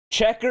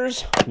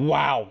Checkers,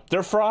 wow,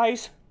 their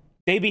fries,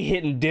 they be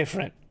hitting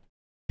different.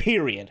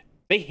 Period.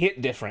 They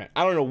hit different.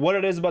 I don't know what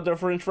it is about their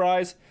French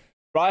fries,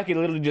 but I can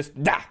literally just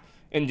What's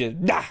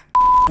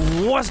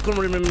going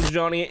on, my name is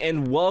Johnny,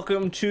 and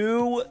welcome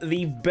to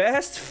the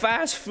best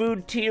fast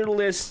food tier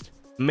list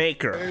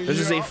maker. This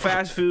is a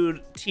fast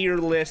food tier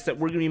list that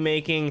we're gonna be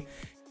making,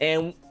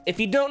 and if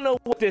you don't know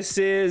what this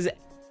is,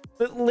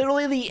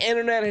 literally the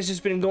internet has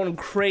just been going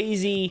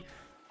crazy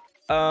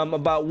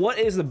about what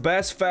is the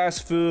best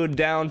fast food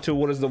down to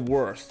what is the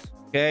worst.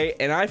 Okay,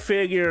 and I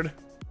figured,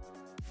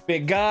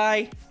 big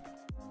guy,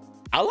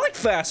 I like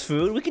fast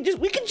food. We can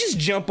just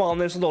jump on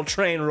this little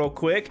train real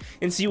quick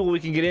and see what we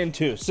can get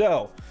into.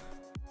 So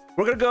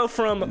we're gonna go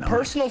from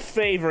personal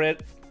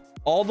favorite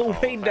all the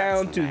way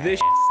down to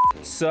this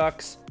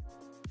sucks.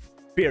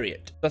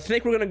 Period. I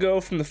think we're gonna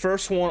go from the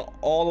first one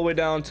all the way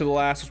down to the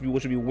last,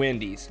 which would be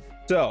Wendy's.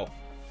 So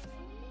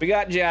we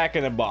got Jack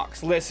in the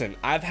Box. Listen,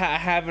 I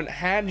haven't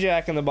had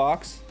Jack in the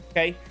Box.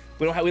 Okay,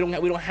 we don't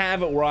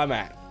have it where I'm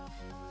at.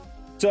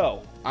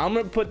 So I'm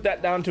gonna put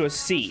that down to a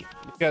C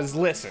because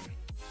listen,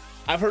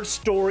 I've heard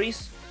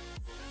stories,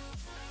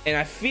 and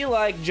I feel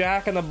like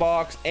Jack in the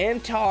Box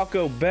and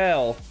Taco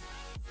Bell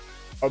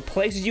are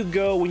places you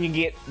go when you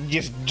get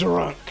just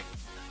drunk.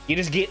 You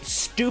just get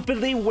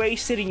stupidly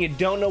wasted and you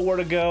don't know where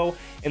to go,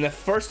 and the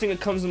first thing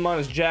that comes to mind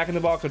is Jack in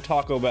the Box or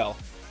Taco Bell.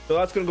 So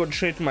that's gonna go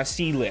straight to my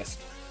C list.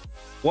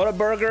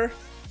 Whataburger,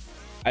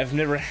 I've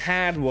never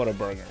had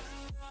Whataburger,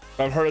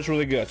 but I've heard it's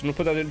really good, so I'm gonna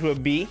put that into a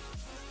B.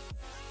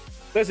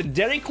 Listen,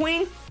 Dairy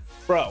Queen,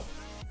 bro,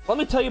 let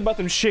me tell you about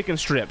them chicken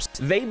strips.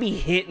 They be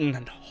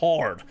hitting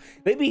hard.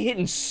 They be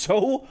hitting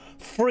so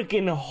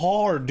freaking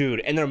hard,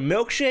 dude. And their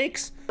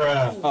milkshakes,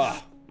 I'm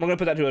gonna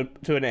put that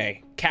to an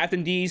A.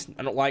 Captain D's,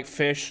 I don't like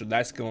fish, so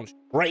that's going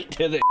straight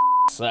to the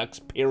sucks,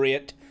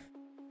 period.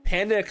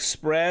 Panda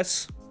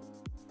Express,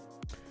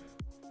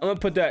 I'm gonna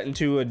put that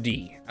into a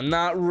D. I'm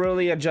not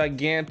really a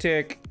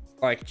gigantic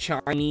like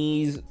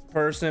Chinese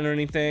person or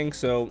anything,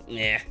 so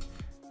yeah.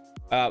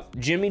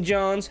 Jimmy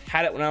John's,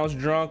 had it when I was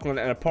drunk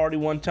at a party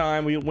one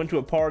time. We went to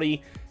a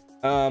party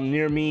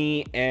near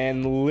me,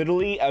 and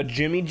literally a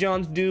Jimmy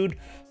John's dude,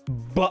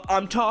 but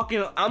I'm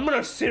gonna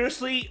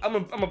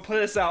play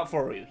this out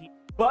for you. He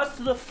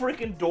busted the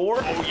freaking door,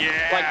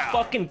 like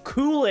fucking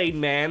Kool-Aid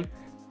man,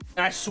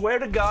 and I swear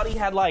to God he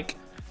had like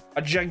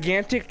a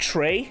gigantic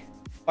tray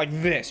like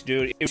this,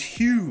 dude. It was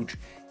huge,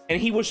 and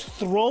he was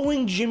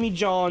throwing Jimmy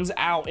John's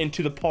out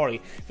into the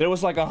party. There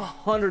was like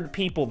 100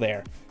 people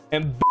there,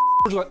 and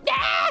was like,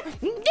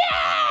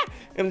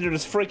 and they're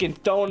just freaking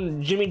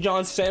throwing Jimmy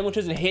John's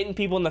sandwiches and hitting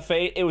people in the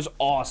face. It was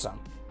awesome.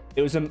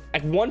 It was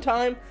like one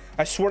time,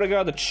 I swear to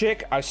God, the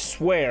chick, I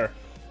swear,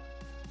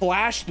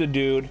 flashed the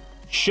dude,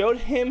 showed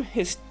him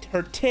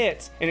her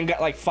tits, and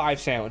got like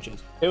 5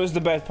 sandwiches. It was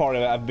the best party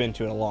I've been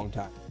to in a long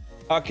time.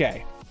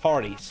 Okay,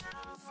 parties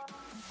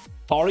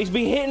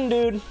be hitting,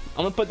 dude. I'm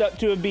gonna put that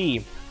to a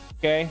B.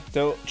 Okay,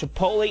 so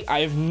Chipotle,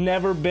 I've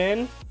never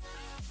been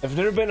to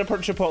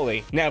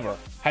Chipotle. Never.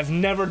 I've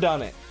never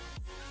done it.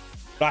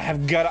 But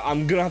I'm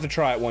gonna have to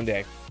try it one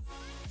day.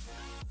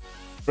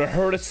 But I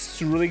heard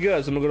it's really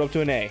good, so I'm gonna go up to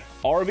an A.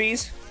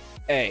 Arby's,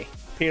 A.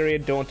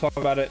 Period. Don't want to talk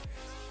about it.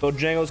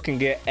 Bojangles can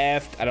get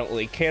F'd. I don't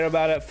really care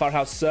about it.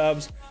 Firehouse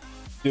Subs,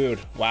 dude.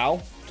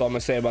 Wow. That's all I'm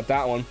gonna say about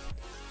that one.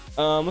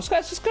 Let's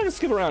just kind of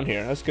skip around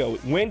here. Let's go.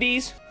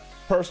 Wendy's,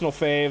 personal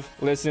fave.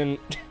 Listen,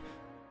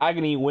 I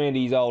can eat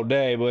Wendy's all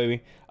day,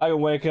 baby. I can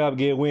wake up,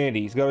 get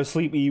Wendy's, go to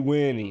sleep, eat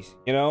Wendy's,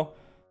 you know?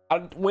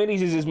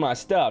 Wendy's is just my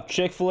stuff.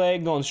 Chick-fil-A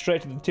going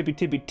straight to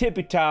the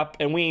tippy top,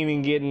 and we ain't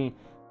even getting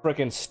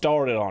freaking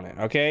started on it,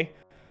 okay?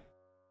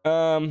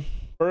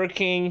 Burger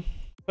King,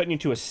 putting you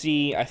to a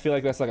C. I feel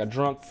like that's like a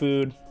drunk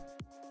food.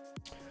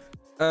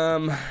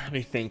 Let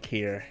me think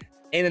here.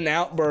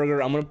 In-N-Out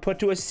Burger, I'm gonna put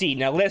to a C.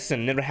 Now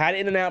listen, never had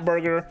In-N-Out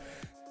Burger,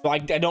 so I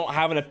don't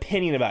have an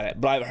opinion about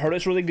it, but I've heard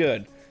it's really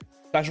good.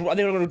 I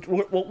think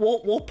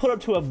we'll put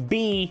it to a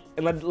B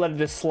and let it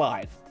just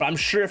slide. But I'm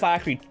sure if I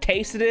actually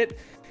tasted it,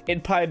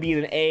 it'd probably be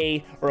an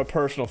A or a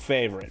personal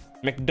favorite.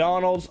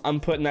 McDonald's,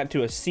 I'm putting that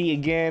to a C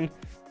again.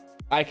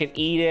 I can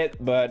eat it,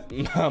 but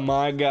oh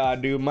my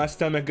God, dude, my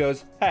stomach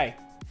goes, hey,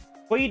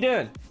 what are you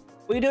doing?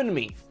 What are you doing to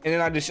me? And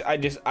then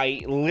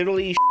I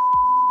literally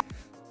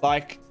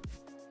like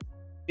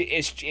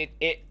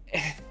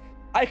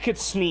I could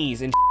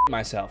sneeze and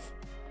myself.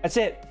 That's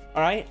it.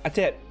 All right, that's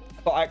it.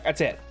 That's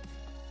it.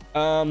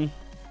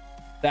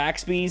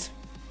 Zaxby's,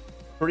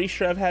 pretty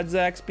sure I've had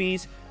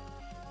Zaxby's,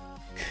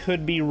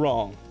 could be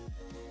wrong,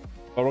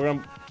 but we're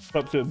gonna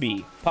put up to a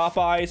B.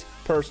 Popeyes,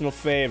 personal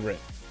favorite.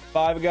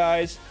 Five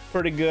Guys,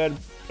 pretty good,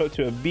 put up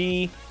to a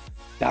B.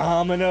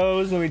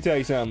 Domino's, let me tell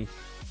you something,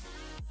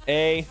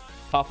 A.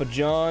 Papa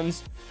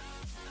John's,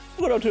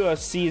 we'll go up to a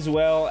C as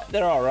well.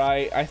 They're all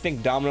right. I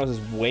think Domino's is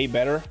way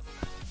better.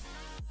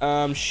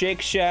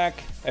 Shake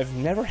Shack, I've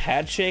never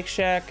had Shake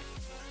Shack.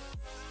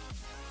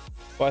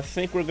 Well, I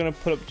think we're gonna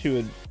put up to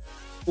a,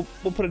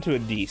 we'll put it to a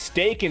D.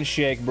 Steak and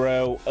Shake,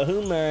 bro.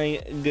 Oh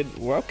my good.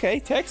 Well,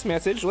 okay, text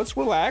message. Let's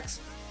relax.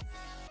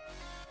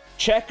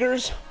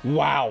 Checkers,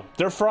 wow,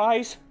 their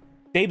fries,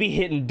 they be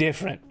hitting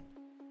different.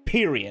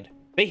 Period.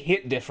 They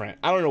hit different.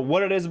 I don't know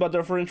what it is about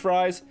their French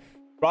fries,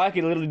 but I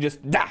can literally just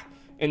and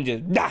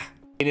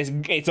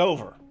it's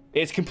over.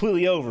 It's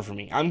completely over for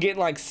me. I'm getting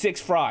like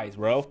 6 fries,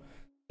 bro.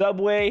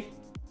 Subway,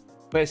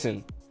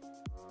 listen,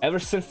 ever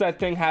since that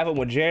thing happened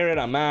with Jared,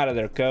 I'm out of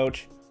there,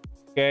 coach.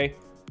 Okay,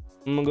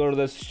 I'm gonna go to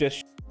this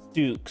just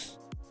Dukes.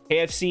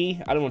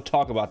 KFC, I don't want to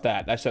talk about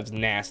that. That stuff's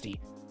nasty.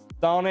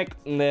 Sonic,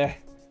 nah.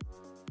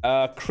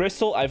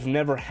 Crystal, I've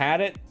never had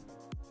it.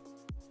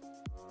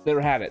 Never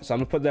had it, so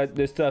I'm gonna put that.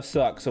 This stuff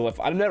sucks. So if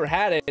I've never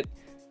had it,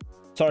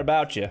 sorry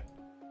about you.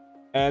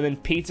 And then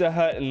Pizza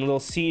Hut and Little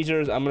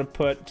Caesars, I'm gonna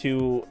put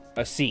to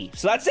a C.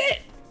 So that's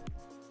it.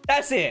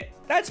 That's it.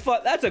 That's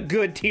fun. That's a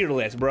good tier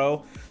list,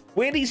 bro.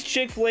 Wendy's,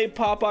 Chick-fil-A,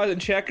 Popeyes,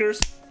 and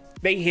Checkers,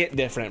 they hit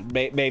different,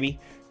 baby.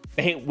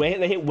 They hit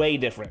way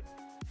different.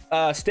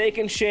 Steak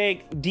and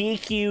Shake,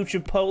 DQ,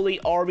 Chipotle,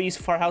 Arby's,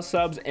 Firehouse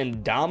Subs,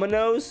 and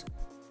Domino's.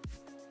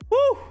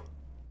 Woo!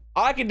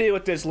 I can deal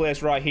with this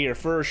list right here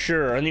for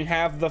sure. And you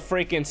have the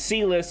freaking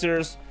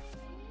C-listers,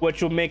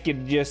 which will make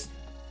it just,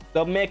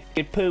 they'll make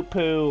it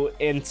poo-poo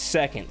in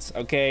seconds,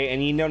 okay?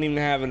 And you don't even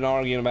have an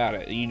argument about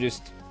it. You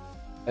just,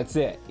 that's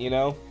it, you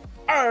know?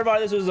 Alright,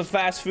 everybody, this was a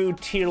fast food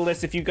tier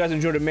list. If you guys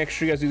enjoyed it, make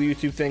sure you guys do the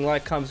YouTube thing.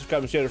 Like, comment,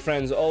 subscribe, and share with your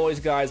friends. As always,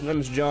 guys, my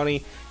name is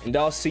Johnny, and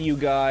I'll see you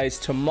guys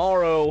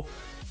tomorrow,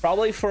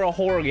 probably for a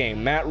horror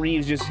game. Matt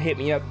Reeves just hit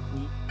me up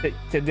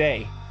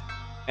today,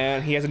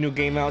 and he has a new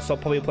game out, so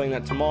I'll probably be playing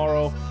that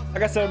tomorrow.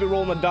 Like I said, I'll be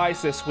rolling the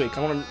dice this week.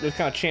 I want to just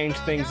kind of change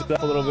things up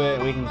a little bit,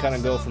 and we can kind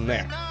of go from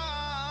there.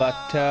 But,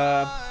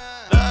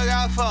 look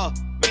out for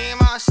me,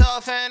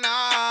 myself, and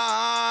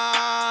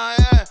I,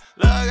 yeah.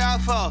 Look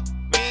out for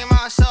me,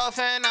 myself,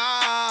 and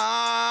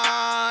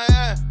I,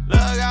 yeah.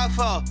 Look out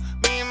for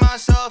me,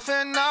 myself,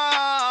 and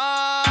I.